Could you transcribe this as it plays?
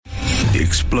The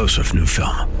explosive new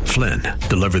film, Flynn,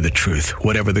 deliver the truth,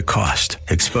 whatever the cost.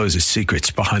 Exposes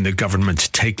secrets behind the government's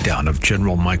takedown of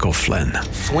General Michael Flynn.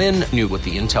 Flynn knew what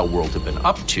the intel world had been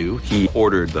up to. He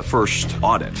ordered the first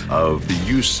audit of the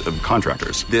use of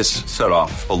contractors. This set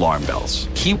off alarm bells.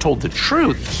 He told the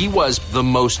truth. He was the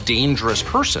most dangerous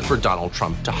person for Donald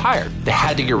Trump to hire. They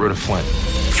had to get rid of Flynn.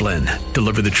 Flynn,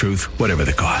 deliver the truth, whatever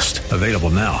the cost. Available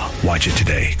now. Watch it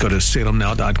today. Go to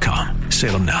salemnow.com.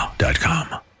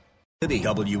 salemnow.com.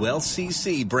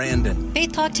 WLCC Brandon.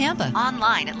 Faith Talk Tampa.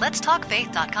 Online at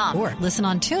letstalkfaith.com. Or listen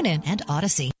on TuneIn and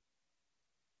Odyssey.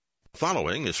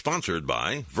 Following is sponsored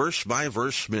by Verse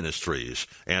Ministries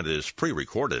and is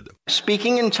pre-recorded.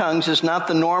 Speaking in tongues is not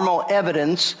the normal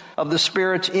evidence of the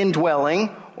Spirit's indwelling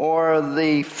or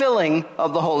the filling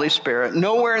of the Holy Spirit.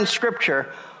 Nowhere in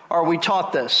Scripture are we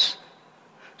taught this.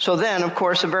 So then, of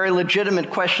course, a very legitimate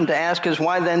question to ask is,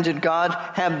 why then did God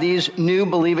have these new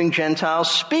believing Gentiles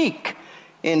speak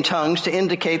in tongues to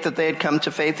indicate that they had come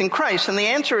to faith in Christ? And the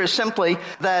answer is simply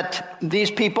that these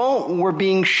people were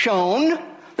being shown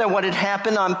that what had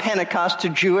happened on Pentecost to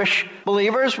Jewish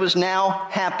believers was now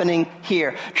happening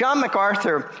here. John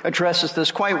MacArthur addresses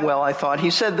this quite well, I thought. He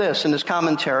said this in his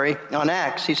commentary on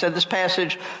Acts. He said, this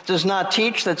passage does not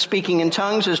teach that speaking in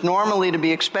tongues is normally to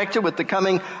be expected with the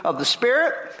coming of the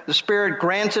Spirit. The Spirit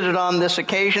granted it on this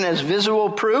occasion as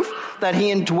visual proof that he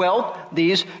indwelt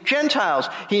these Gentiles.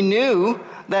 He knew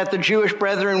that the Jewish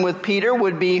brethren with Peter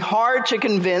would be hard to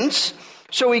convince,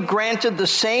 so he granted the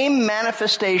same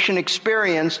manifestation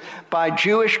experienced by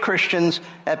Jewish Christians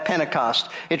at Pentecost.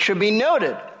 It should be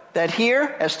noted that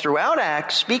here, as throughout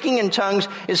Acts, speaking in tongues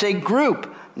is a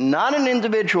group, not an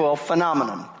individual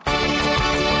phenomenon.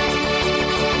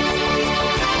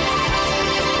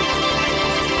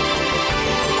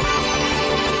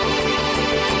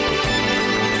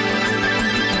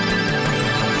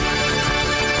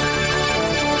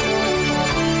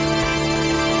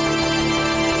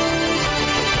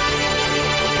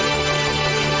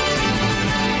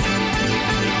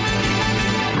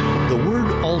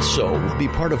 Also will be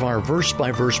part of our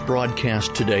verse-by-verse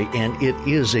broadcast today, and it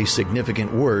is a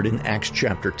significant word in Acts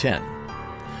chapter 10.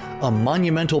 A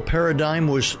monumental paradigm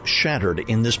was shattered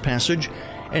in this passage,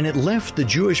 and it left the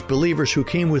Jewish believers who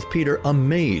came with Peter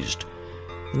amazed.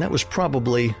 And that was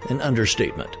probably an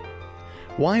understatement.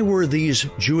 Why were these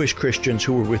Jewish Christians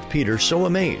who were with Peter so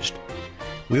amazed?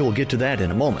 We will get to that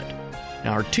in a moment.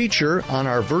 Now, our teacher on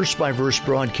our verse-by-verse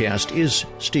broadcast is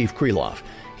Steve Kreloff.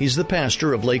 He's the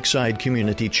pastor of Lakeside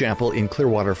Community Chapel in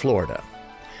Clearwater, Florida.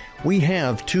 We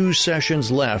have 2 sessions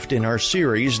left in our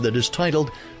series that is titled,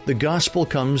 The Gospel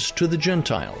Comes to the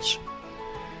Gentiles.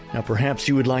 Now, perhaps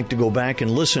you would like to go back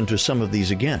and listen to some of these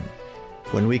again.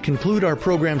 When we conclude our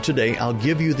program today, I'll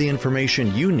give you the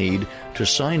information you need to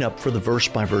sign up for the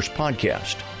verse-by-verse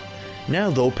podcast. Now,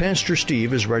 though, Pastor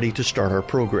Steve is ready to start our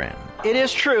program. It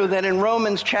is true that in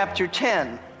Romans chapter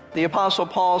 10, the Apostle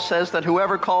Paul says that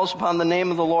whoever calls upon the name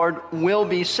of the Lord will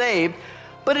be saved.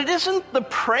 But it isn't the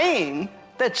praying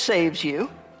that saves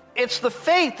you. It's the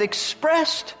faith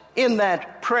expressed in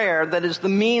that prayer that is the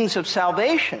means of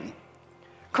salvation.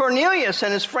 Cornelius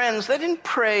and his friends, they didn't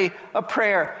pray a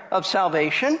prayer of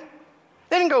salvation.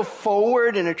 They didn't go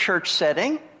forward in a church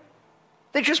setting.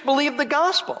 They just believed the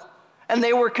gospel. And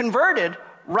they were converted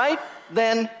right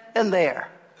then and there.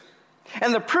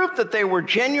 And the proof that they were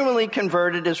genuinely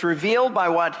converted is revealed by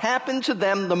what happened to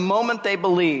them the moment they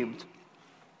believed.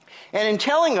 And in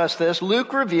telling us this,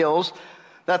 Luke reveals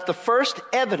that the first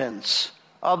evidence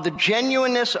of the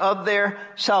genuineness of their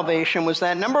salvation was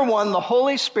that, number one, the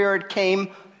Holy Spirit came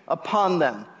upon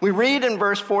them. We read in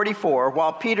verse 44,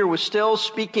 while Peter was still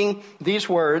speaking these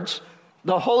words,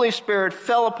 the Holy Spirit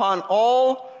fell upon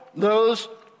all those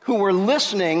who were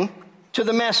listening to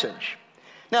the message.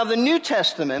 Now, the New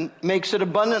Testament makes it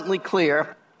abundantly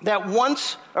clear that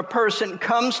once a person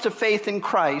comes to faith in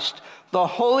Christ, the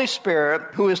Holy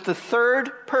Spirit, who is the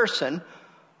third person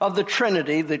of the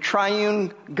Trinity, the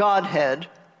triune Godhead,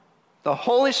 the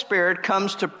Holy Spirit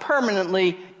comes to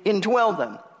permanently indwell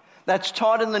them. That's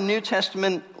taught in the New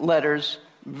Testament letters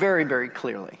very, very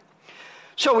clearly.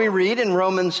 So we read in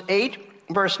Romans 8,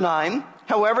 verse 9,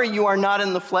 however, you are not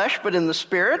in the flesh, but in the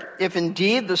Spirit, if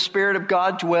indeed the Spirit of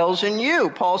God dwells in you.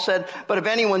 Paul said, but if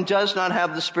anyone does not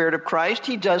have the Spirit of Christ,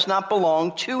 he does not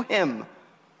belong to him.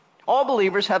 All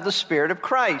believers have the Spirit of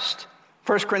Christ.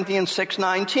 1 Corinthians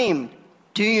 6:19.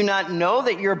 Do you not know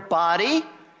that your body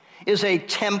is a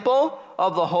temple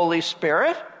of the Holy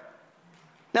Spirit?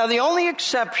 Now, the only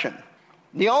exception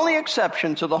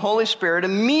to the Holy Spirit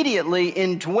immediately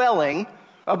indwelling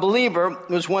a believer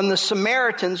was when the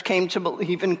Samaritans came to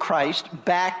believe in Christ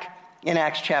back in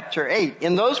Acts chapter 8.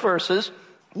 In those verses,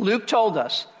 Luke told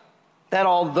us that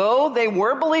although they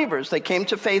were believers, they came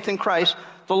to faith in Christ,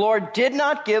 the Lord did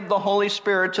not give the Holy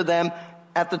Spirit to them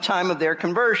at the time of their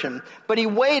conversion, but he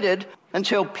waited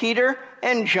until Peter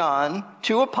and John,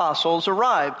 2 apostles,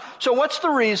 arrived. So what's the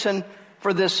reason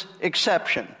for this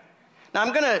exception? Now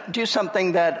I'm going to do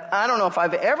something that I don't know if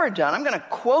I've ever done. I'm going to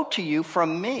quote to you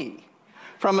from me,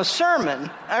 from a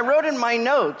sermon I wrote in my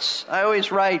notes. I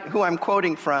always write who I'm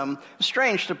quoting from. It's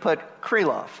strange to put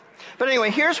Krylov. But anyway,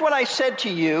 here's what I said to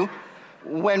you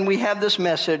when we had this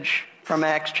message from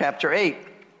Acts chapter 8.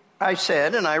 I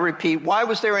said, and I repeat, why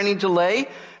was there any delay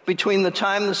between the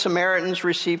time the Samaritans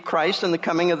received Christ and the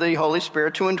coming of the Holy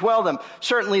Spirit to indwell them?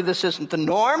 Certainly this isn't the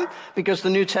norm, because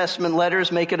the New Testament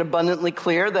letters make it abundantly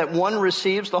clear that one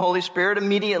receives the Holy Spirit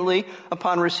immediately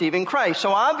upon receiving Christ.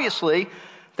 So obviously,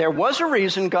 there was a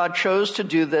reason God chose to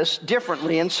do this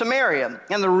differently in Samaria.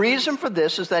 And the reason for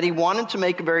this is that he wanted to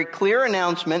make a very clear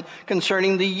announcement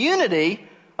concerning the unity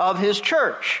of his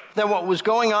church, that what was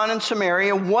going on in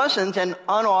Samaria wasn't an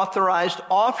unauthorized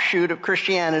offshoot of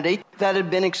Christianity that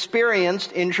had been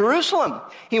experienced in Jerusalem.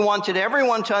 He wanted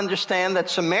everyone to understand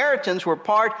that Samaritans were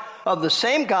part of the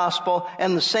same gospel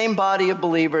and the same body of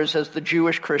believers as the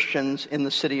Jewish Christians in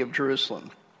the city of Jerusalem.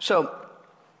 So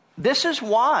this is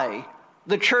why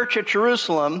the church at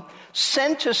Jerusalem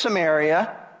sent to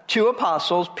Samaria 2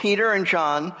 apostles, Peter and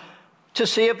John, to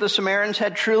see if the Samaritans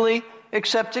had truly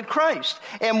accepted Christ.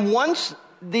 And once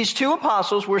these 2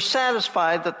 apostles were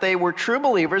satisfied that they were true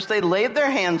believers, they laid their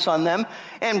hands on them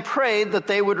and prayed that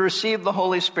they would receive the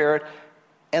Holy Spirit,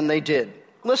 and they did.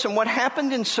 Listen, what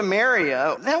happened in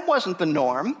Samaria, that wasn't the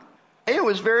norm. It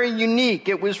was very unique.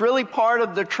 It was really part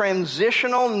of the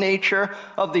transitional nature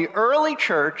of the early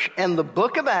church and the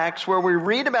book of Acts, where we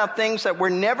read about things that were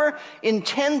never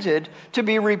intended to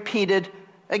be repeated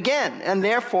again, and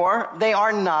therefore they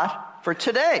are not for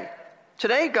today.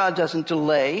 Today, God doesn't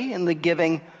delay in the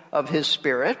giving of his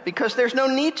Spirit because there's no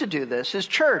need to do this. His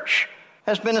church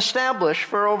has been established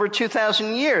for over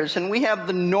 2,000 years, and we have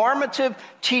the normative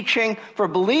teaching for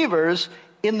believers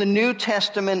in the New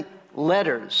Testament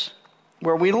letters,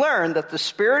 where we learn that the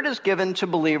Spirit is given to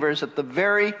believers at the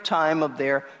very time of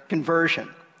their conversion.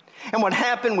 And what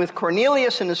happened with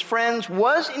Cornelius and his friends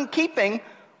was in keeping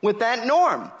with that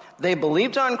norm. They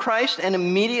believed on Christ, and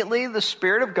immediately the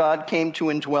Spirit of God came to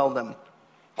indwell them.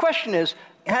 Question is,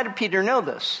 how did Peter know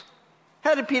this?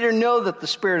 How did Peter know that the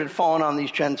Spirit had fallen on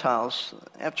these Gentiles?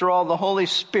 After all, the Holy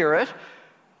Spirit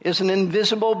is an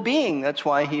invisible being. That's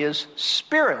why he is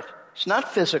Spirit. It's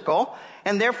not physical,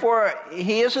 and therefore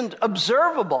he isn't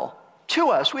observable to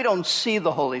us. We don't see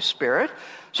the Holy Spirit.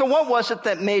 So what was it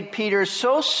that made Peter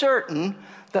so certain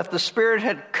that the Spirit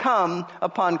had come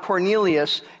upon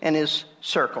Cornelius and his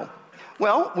circle?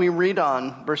 Well, we read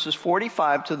on verses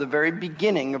 45 to the very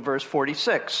beginning of verse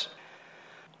 46.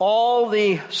 All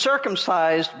the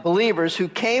circumcised believers who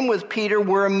came with Peter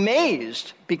were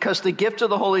amazed because the gift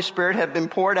of the Holy Spirit had been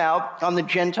poured out on the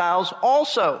Gentiles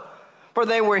also, for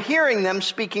they were hearing them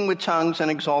speaking with tongues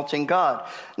and exalting God.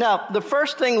 Now, the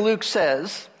first thing Luke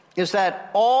says is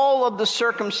that all of the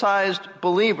circumcised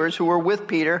believers who were with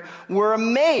Peter were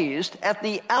amazed at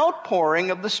the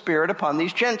outpouring of the Spirit upon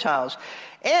these Gentiles.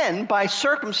 And by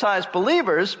circumcised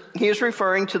believers, he is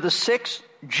referring to the 6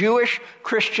 Jewish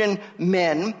Christian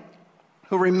men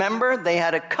who, remember, they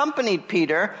had accompanied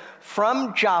Peter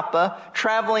from Joppa,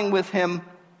 traveling with him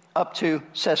up to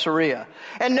Caesarea.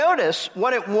 And notice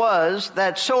what it was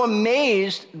that so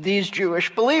amazed these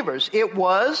Jewish believers. It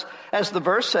was, as the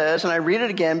verse says, and I read it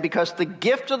again, because the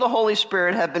gift of the Holy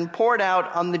Spirit had been poured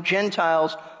out on the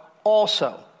Gentiles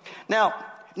also. Now,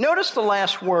 notice the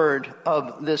last word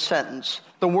of this sentence,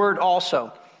 the word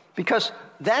also, because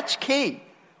that's key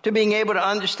to being able to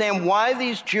understand why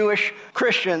these Jewish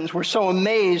Christians were so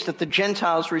amazed at the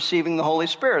Gentiles receiving the Holy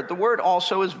Spirit. The word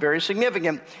also is very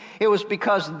significant. It was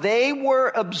because they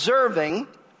were observing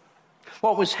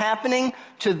what was happening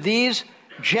to these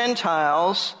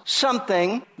Gentiles,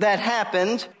 something that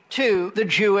happened to the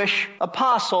Jewish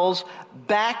apostles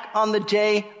back on the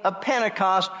day of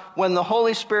Pentecost when the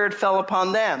Holy Spirit fell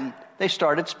upon them. They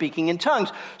started speaking in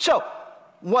tongues. So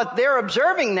what they're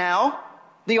observing now,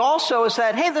 the also is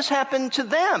that, hey, this happened to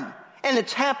them. And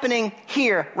it's happening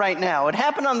here right now. It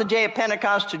happened on the day of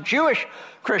Pentecost to Jewish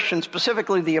Christians,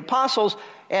 specifically the apostles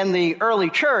and the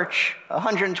early church,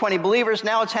 120 believers.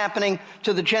 Now it's happening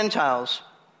to the Gentiles.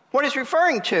 What he's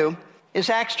referring to is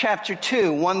Acts chapter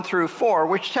 2, 1 through 4,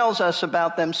 which tells us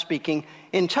about them speaking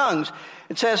in tongues.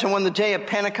 It says, and when the day of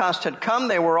Pentecost had come,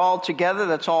 they were all together.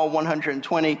 That's all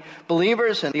 120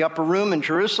 believers in the upper room in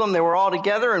Jerusalem. They were all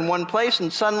together in one place,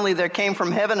 and suddenly there came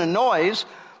from heaven a noise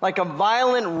like a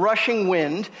violent rushing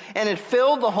wind, and it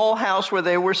filled the whole house where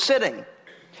they were sitting.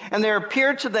 And there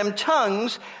appeared to them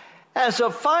tongues as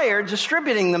of fire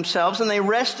distributing themselves, and they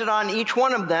rested on each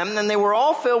one of them, and they were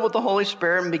all filled with the Holy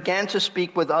Spirit and began to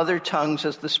speak with other tongues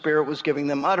as the Spirit was giving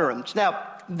them utterance. Now,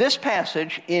 this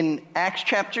passage in Acts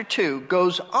chapter 2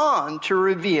 goes on to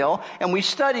reveal, and we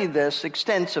study this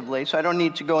extensively, so I don't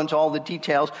need to go into all the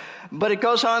details, but it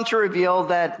goes on to reveal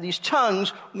that these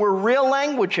tongues were real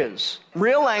languages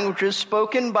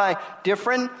spoken by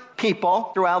different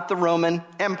people throughout the Roman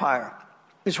Empire.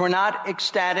 These were not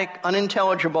ecstatic,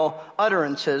 unintelligible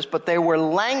utterances, but they were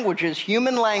languages,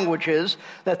 human languages,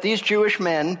 that these Jewish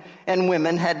men and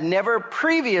women had never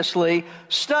previously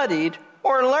studied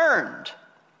or learned.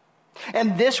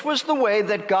 And this was the way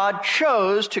that God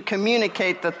chose to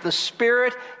communicate that the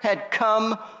Spirit had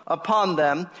come upon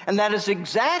them. And that is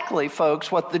exactly,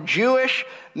 folks, what the Jewish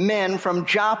men from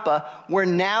Joppa were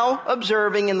now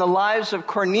observing in the lives of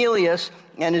Cornelius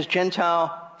and his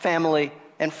Gentile family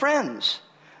and friends.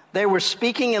 They were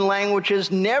speaking in languages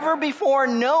never before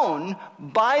known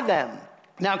by them.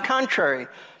 Now, contrary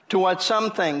to what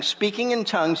some think, speaking in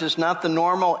tongues is not the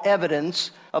normal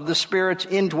evidence of the Spirit's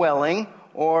indwelling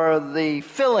or the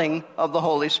filling of the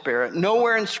Holy Spirit.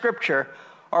 Nowhere in Scripture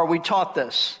are we taught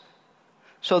this.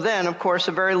 So then, of course,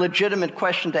 a very legitimate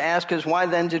question to ask is, why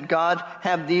then did God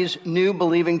have these new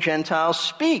believing Gentiles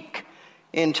speak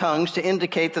in tongues to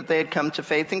indicate that they had come to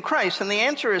faith in Christ? And the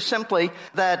answer is simply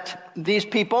that these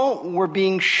people were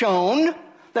being shown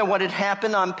that what had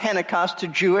happened on Pentecost to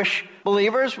Jewish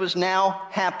believers was now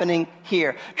happening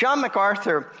here. John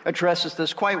MacArthur addresses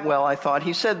this quite well, I thought.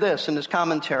 He said this in his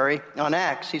commentary on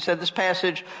Acts. He said, this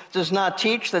passage does not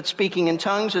teach that speaking in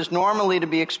tongues is normally to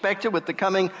be expected with the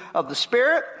coming of the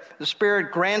Spirit. The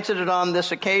Spirit granted it on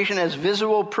this occasion as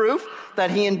visible proof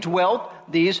that he indwelt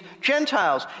these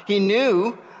Gentiles. He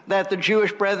knew that the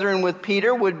Jewish brethren with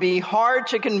Peter would be hard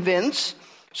to convince,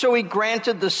 so he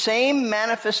granted the same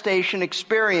manifestation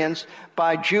experienced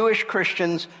by Jewish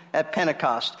Christians at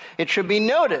Pentecost. It should be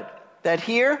noted that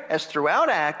here, as throughout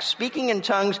Acts, speaking in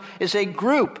tongues is a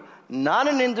group, not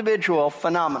an individual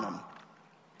phenomenon.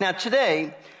 Now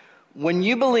today, when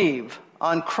you believe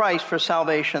on Christ for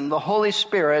salvation, the Holy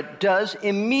Spirit does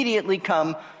immediately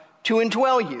come to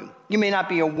indwell you. You may not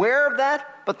be aware of that,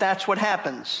 but that's what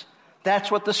happens. That's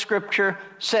what the Scripture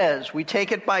says. We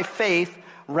take it by faith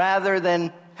rather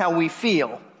than how we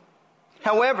feel.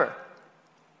 However,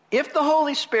 if the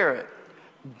Holy Spirit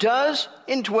does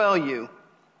indwell you,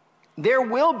 there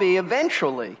will be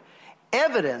eventually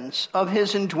evidence of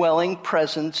his indwelling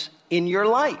presence in your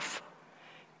life.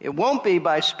 It won't be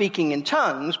by speaking in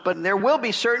tongues, but there will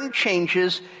be certain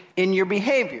changes in your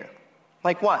behavior.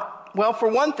 Like what? Well, for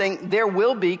one thing, there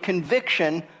will be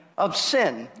conviction of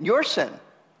sin, your sin.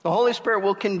 The Holy Spirit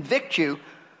will convict you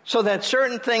so that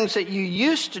certain things that you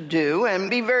used to do and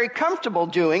be very comfortable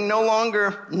doing, no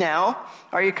longer now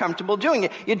are you comfortable doing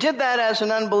it. You did that as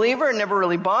an unbeliever, it never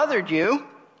really bothered you.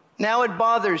 Now it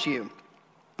bothers you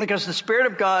because the Spirit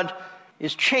of God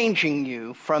is changing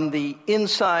you from the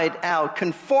inside out,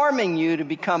 conforming you to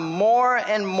become more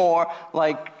and more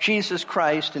like Jesus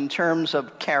Christ in terms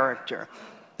of character.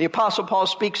 The Apostle Paul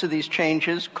speaks of these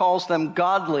changes, calls them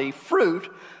godly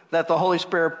fruit that the Holy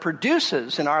Spirit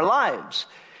produces in our lives.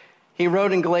 He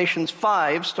wrote in Galatians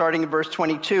 5, starting in verse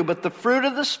 22, but the fruit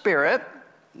of the Spirit,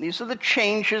 these are the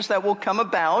changes that will come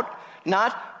about,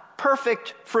 not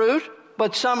perfect fruit,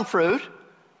 but some fruit.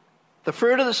 The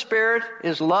fruit of the Spirit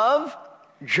is love,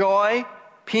 joy,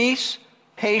 peace,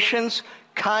 patience,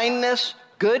 kindness,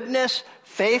 goodness,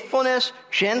 faithfulness,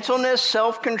 gentleness,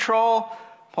 self-control.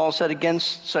 Paul said,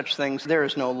 against such things there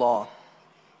is no law.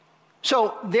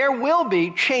 So there will be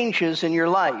changes in your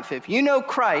life. If you know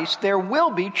Christ, there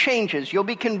will be changes. You'll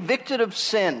be convicted of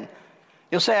sin.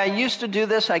 You'll say, I used to do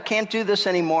this, I can't do this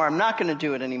anymore, I'm not going to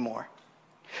do it anymore.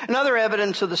 Another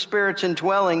evidence of the Spirit's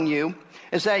indwelling you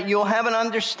is that you'll have an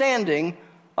understanding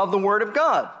of the Word of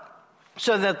God,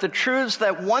 so that the truths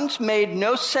that once made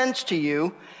no sense to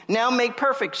you now make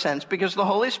perfect sense, because the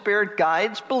Holy Spirit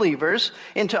guides believers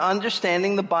into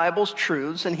understanding the Bible's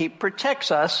truths, and he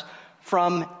protects us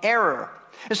from error.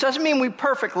 This doesn't mean we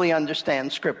perfectly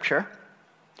understand Scripture.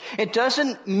 It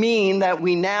doesn't mean that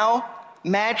we now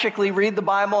magically read the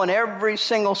Bible and every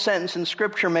single sentence in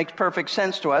Scripture makes perfect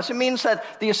sense to us. It means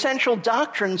that the essential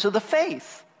doctrines of the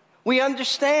faith we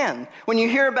understand. When you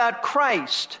hear about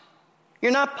Christ,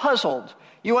 You're not puzzled.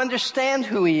 You understand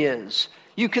who he is.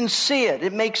 You can see it.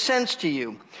 It makes sense to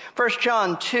you. 1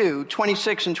 John 2,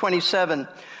 26 and 27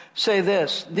 say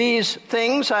this, "These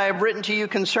things I have written to you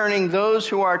concerning those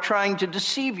who are trying to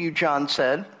deceive you," John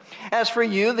said. "As for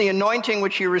you, the anointing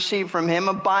which you receive from him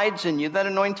abides in you." That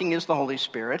anointing is the Holy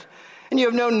Spirit. "And you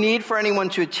have no need for anyone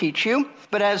to teach you,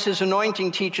 but as his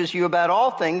anointing teaches you about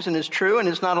all things and is true and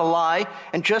is not a lie,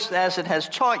 and just as it has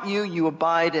taught you, you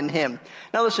abide in him."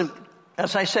 Now listen,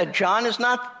 as I said, John is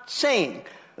not saying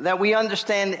that we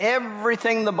understand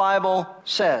everything the Bible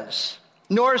says,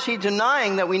 nor is he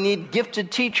denying that we need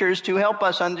gifted teachers to help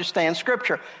us understand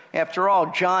Scripture. After all,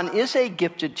 John is a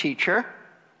gifted teacher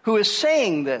who is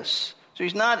saying this. So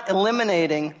he's not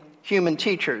eliminating human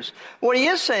teachers. What he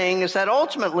is saying is that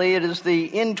ultimately it is the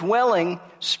indwelling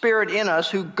Spirit in us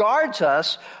who guards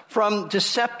us from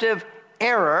deceptive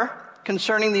error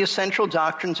concerning the essential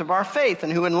doctrines of our faith,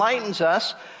 and who enlightens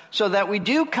us so that we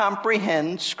do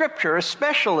comprehend Scripture,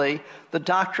 especially the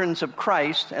doctrines of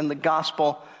Christ and the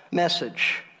gospel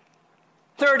message.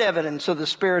 Third evidence of the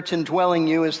Spirit's indwelling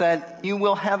you is that you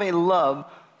will have a love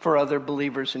for other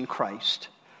believers in Christ.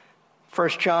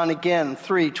 1 John again,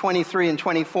 3, 23 and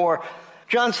 24.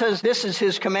 John says, "This is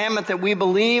his commandment, that we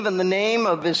believe in the name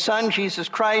of his Son, Jesus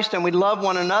Christ, and we love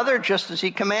one another just as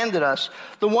he commanded us.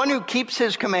 The one who keeps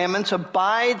his commandments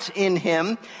abides in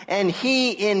him, and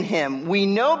he in him. We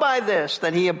know by this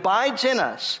that he abides in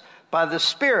us, by the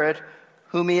Spirit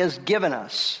whom he has given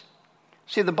us."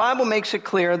 See, the Bible makes it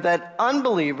clear that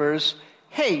unbelievers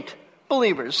hate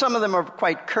believers. Some of them are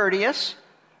quite courteous,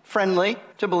 friendly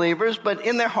to believers, but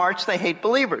in their hearts they hate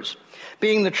believers.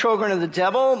 Being the children of the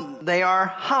devil, they are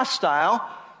hostile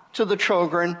to the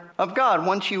children of God.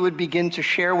 Once you would begin to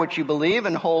share what you believe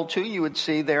and hold to, you would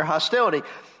see their hostility.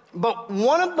 But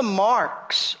one of the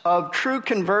marks of true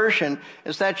conversion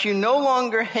is that you no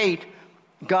longer hate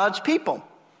God's people.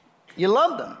 You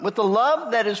love them with the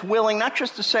love that is willing not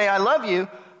just to say, "I love you,"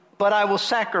 but "I will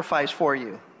sacrifice for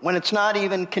you." When it's not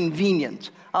even convenient,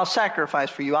 I'll sacrifice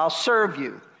for you. I'll serve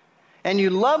you. And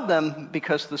you love them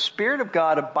because the Spirit of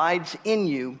God abides in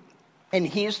you, and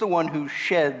he's the one who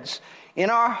sheds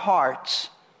in our hearts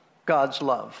God's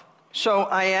love. So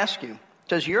I ask you,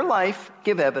 does your life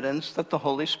give evidence that the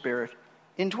Holy Spirit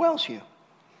indwells you?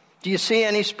 Do you see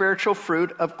any spiritual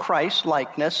fruit of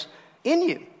Christ-likeness in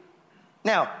you?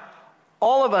 Now,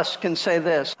 all of us can say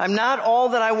this, "I'm not all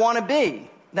that I want to be."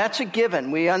 That's a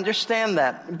given. We understand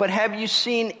that. But have you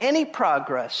seen any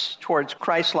progress towards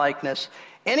Christ-likeness?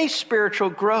 Any spiritual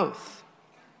growth?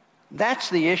 That's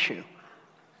the issue.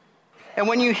 And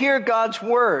when you hear God's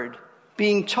word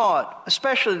being taught,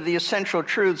 especially the essential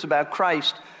truths about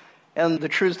Christ and the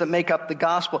truths that make up the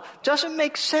gospel, does it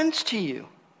make sense to you?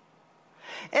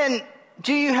 And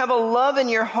do you have a love in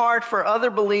your heart for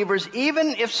other believers,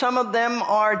 even if some of them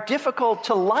are difficult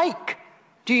to like?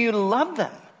 Do you love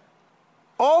them?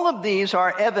 All of these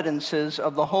are evidences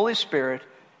of the Holy Spirit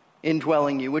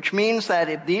indwelling you, which means that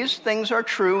if these things are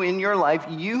true in your life,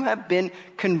 you have been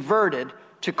converted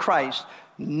to Christ.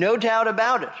 No doubt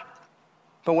about it.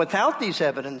 But without these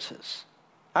evidences,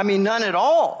 none at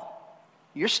all,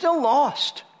 you're still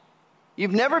lost.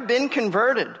 You've never been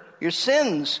converted. Your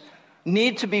sins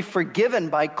need to be forgiven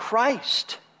by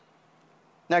Christ.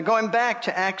 Now, going back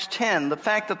to Acts 10, the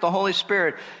fact that the Holy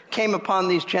Spirit came upon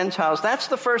these Gentiles, that's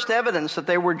the first evidence that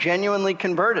they were genuinely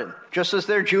converted, just as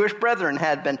their Jewish brethren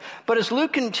had been. But as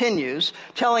Luke continues,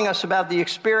 telling us about the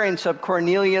experience of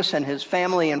Cornelius and his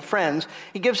family and friends,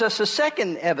 he gives us a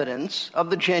second evidence of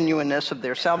the genuineness of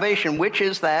their salvation, which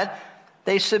is that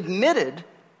they submitted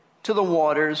to the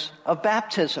waters of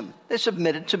baptism. They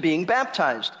submitted to being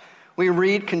baptized. We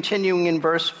read, continuing in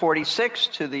verse 46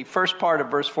 to the first part of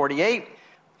verse 48,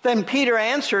 "Then Peter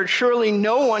answered, 'Surely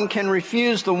no one can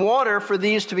refuse the water for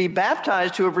these to be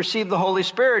baptized who have received the Holy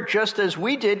Spirit, just as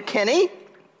we did, can he?'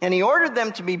 And he ordered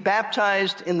them to be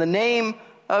baptized in the name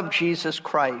of Jesus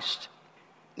Christ."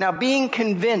 Now, being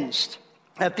convinced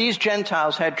that these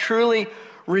Gentiles had truly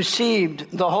received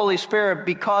the Holy Spirit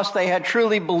because they had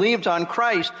truly believed on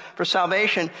Christ for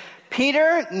salvation,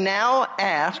 Peter now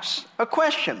asks a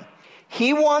question.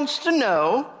 He wants to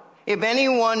know if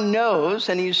anyone knows,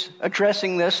 and he's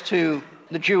addressing this to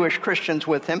the Jewish Christians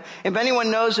with him, if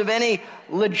anyone knows of any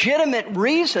legitimate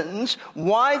reasons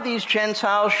why these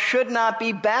Gentiles should not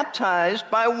be baptized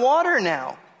by water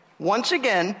now. Once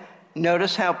again,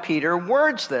 notice how Peter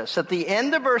words this. At the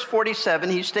end of verse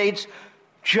 47, he states,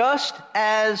 "just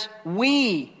as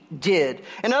we did."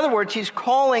 In other words, he's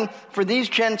calling for these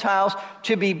Gentiles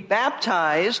to be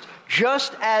baptized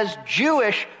just as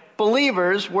Jewish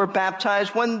believers were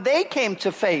baptized when they came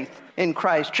to faith in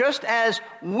Christ, just as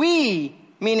we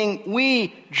meaning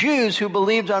we Jews who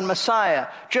believed on Messiah,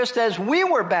 just as we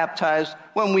were baptized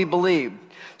when we believed.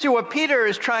 See, what Peter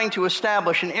is trying to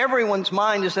establish in everyone's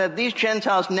mind is that these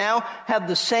Gentiles now have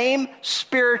the same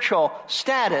spiritual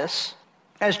status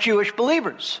as Jewish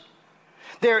believers.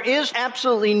 There is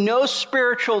absolutely no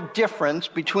spiritual difference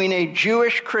between a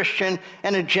Jewish Christian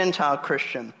and a Gentile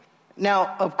Christian.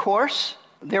 Now, of course,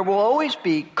 there will always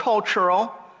be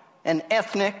cultural and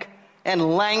ethnic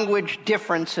and language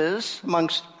differences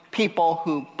amongst people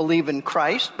who believe in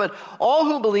Christ, but all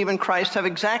who believe in Christ have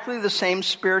exactly the same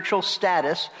spiritual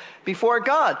status before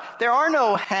God. There are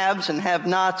no haves and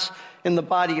have-nots in the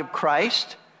body of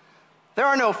Christ. There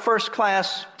are no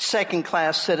first-class,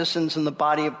 second-class citizens in the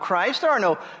body of Christ. There are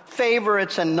no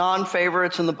favorites and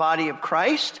non-favorites in the body of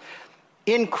Christ.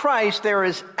 In Christ, there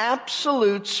is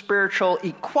absolute spiritual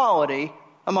equality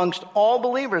amongst all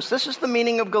believers. This is the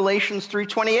meaning of Galatians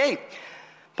 3:28.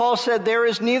 Paul said, there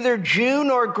is neither Jew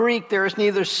nor Greek, there is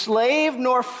neither slave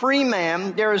nor free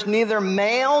man, there is neither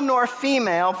male nor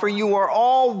female, for you are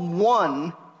all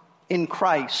one in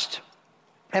Christ.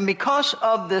 And because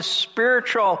of this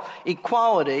spiritual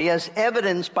equality, as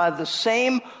evidenced by the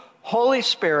same Holy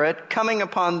Spirit coming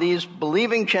upon these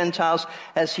believing Gentiles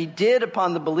as he did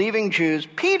upon the believing Jews,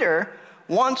 Peter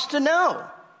wants to know.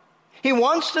 He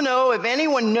wants to know if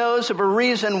anyone knows of a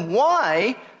reason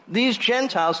why these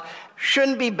Gentiles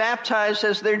shouldn't be baptized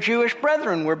as their Jewish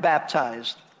brethren were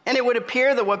baptized. And it would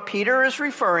appear that what Peter is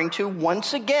referring to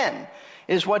once again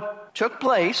is what took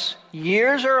place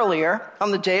years earlier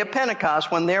on the day of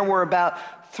Pentecost, when there were about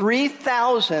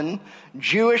 3,000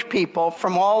 Jewish people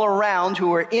from all around who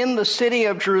were in the city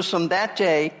of Jerusalem that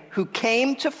day who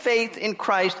came to faith in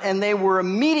Christ, and they were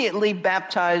immediately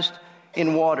baptized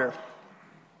in water.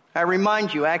 I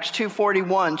remind you, Acts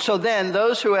 2:41, so then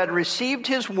those who had received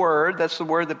his word, that's the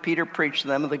word that Peter preached to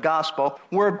them of the gospel,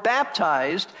 were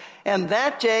baptized, and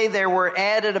that day there were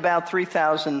added about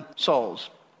 3,000 souls.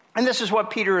 And this is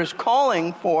what Peter is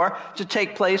calling for to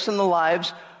take place in the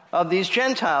lives of these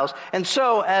Gentiles. And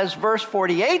so, as verse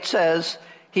 48 says,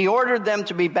 he ordered them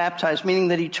to be baptized, meaning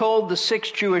that he told the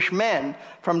 6 Jewish men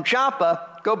from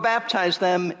Joppa, go baptize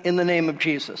them in the name of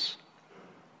Jesus.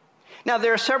 Now,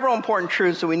 there are several important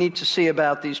truths that we need to see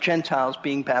about these Gentiles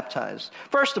being baptized.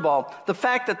 First of all, the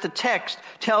fact that the text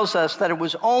tells us that it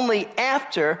was only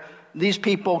after these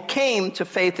people came to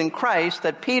faith in Christ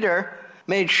that Peter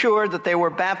made sure that they were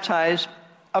baptized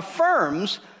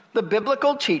affirms the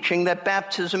biblical teaching that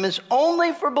baptism is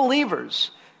only for believers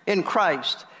in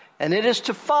Christ, and it is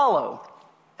to follow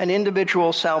an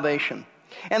individual salvation.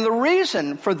 And the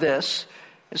reason for this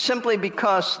is simply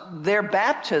because their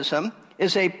baptism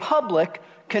is a public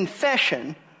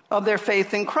confession of their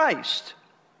faith in Christ.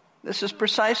 This is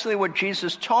precisely what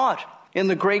Jesus taught in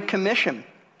the Great Commission.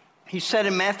 He said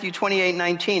in Matthew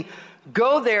 28:19,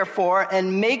 go therefore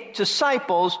and make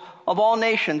disciples of all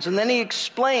nations. And then he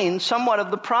explained somewhat of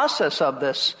the process of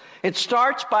this. It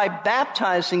starts by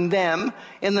baptizing them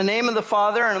in the name of the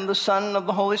Father and of the Son and of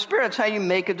the Holy Spirit. That's how you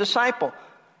make a disciple.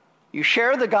 You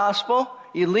share the gospel,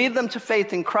 you lead them to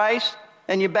faith in Christ,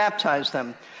 and you baptize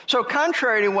them. So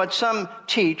contrary to what some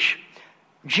teach,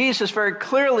 Jesus very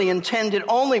clearly intended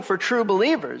only for true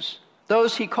believers,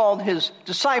 those he called his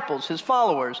disciples, his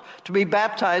followers, to be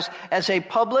baptized as a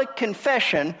public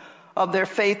confession of their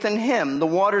faith in him. The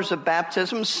waters of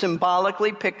baptism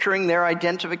symbolically picturing their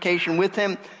identification with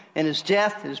him in his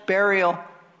death, his burial,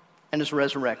 and his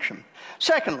resurrection.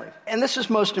 Secondly, and this is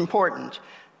most important,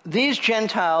 these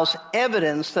Gentiles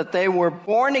evidence that they were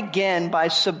born again by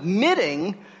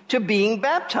submitting to being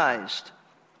baptized.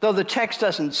 Though the text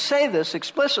doesn't say this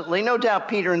explicitly, no doubt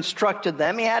Peter instructed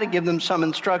them. He had to give them some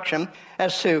instruction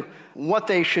as to what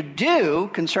they should do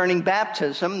concerning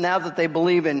baptism now that they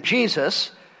believe in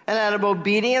Jesus. And out of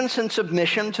obedience and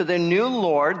submission to their new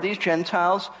Lord, these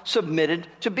Gentiles submitted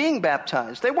to being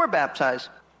baptized. They were baptized.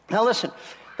 Now listen,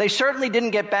 they certainly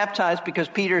didn't get baptized because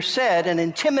Peter said and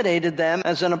intimidated them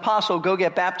as an apostle, go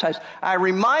get baptized. I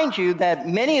remind you that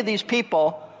many of these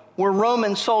people were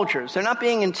Roman soldiers. They're not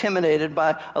being intimidated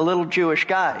by a little Jewish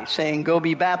guy saying, go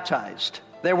be baptized.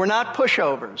 They were not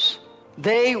pushovers.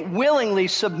 They willingly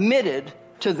submitted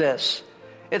to this.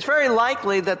 It's very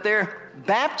likely that their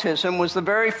baptism was the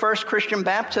very first Christian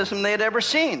baptism they had ever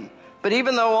seen. But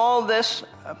even though all this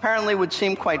apparently would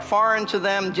seem quite foreign to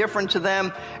them, different to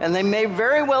them, and they may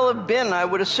very well have been, I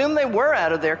would assume they were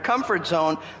out of their comfort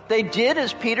zone, they did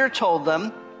as Peter told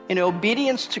them in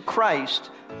obedience to Christ,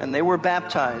 and they were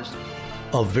baptized.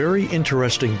 A very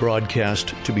interesting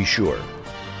broadcast, to be sure.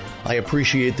 I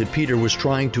appreciate that Peter was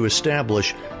trying to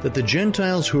establish that the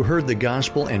Gentiles who heard the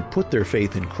gospel and put their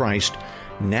faith in Christ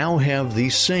now have the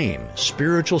same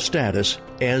spiritual status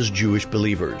as Jewish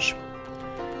believers.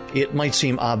 It might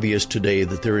seem obvious today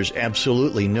that there is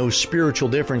absolutely no spiritual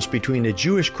difference between a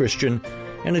Jewish Christian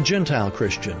and a Gentile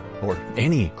Christian, or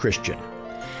any Christian.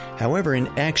 However, in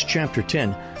Acts chapter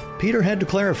 10, Peter had to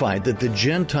clarify that the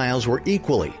Gentiles were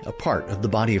equally a part of the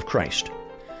body of Christ.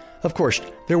 Of course,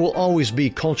 there will always be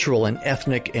cultural and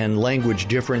ethnic and language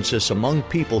differences among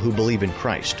people who believe in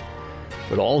Christ.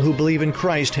 But all who believe in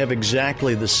Christ have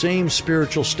exactly the same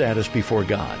spiritual status before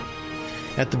God.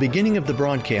 At the beginning of the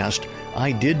broadcast,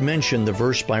 I did mention the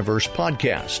Verse by Verse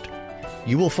podcast.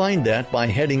 You will find that by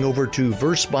heading over to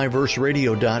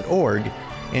versebyverseradio.org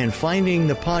and finding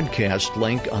the podcast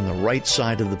link on the right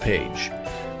side of the page.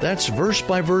 That's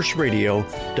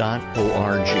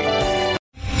versebyverseradio.org.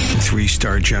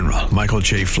 3-star General Michael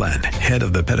J. Flynn, head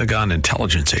of the Pentagon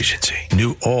Intelligence Agency,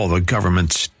 knew all the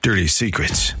government's dirty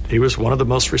secrets. He was one of the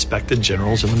most respected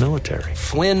generals in the military.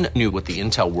 Flynn knew what the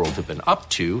intel world had been up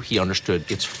to. He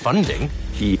understood its funding.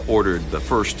 He ordered the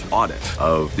first audit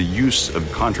of the use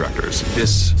of contractors.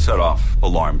 This set off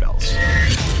alarm bells.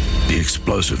 The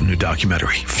explosive new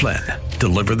documentary, Flynn,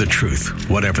 Deliver the Truth,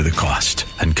 Whatever the Cost,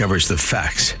 uncovers the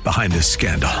facts behind this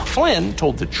scandal. Flynn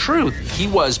told the truth. He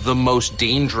was the most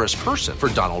dangerous person for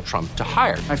Donald Trump to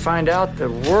hire. I find out the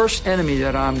worst enemy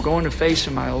that I'm going to face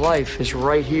in my life is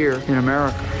right here in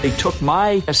America. They took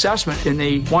my assessment and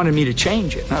they wanted me to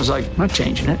change it. And I was like, I'm not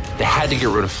changing it. They had to get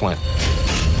rid of Flynn.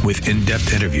 With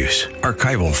in-depth interviews,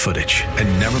 archival footage,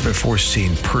 and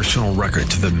never-before-seen personal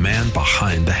records of the man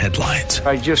behind the headlines.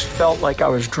 I just felt like I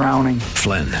was drowning.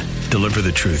 Flynn, Deliver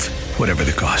the Truth, Whatever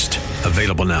the Cost.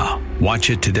 Available now.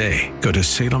 Watch it today. Go to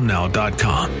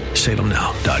salemnow.com.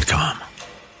 salemnow.com.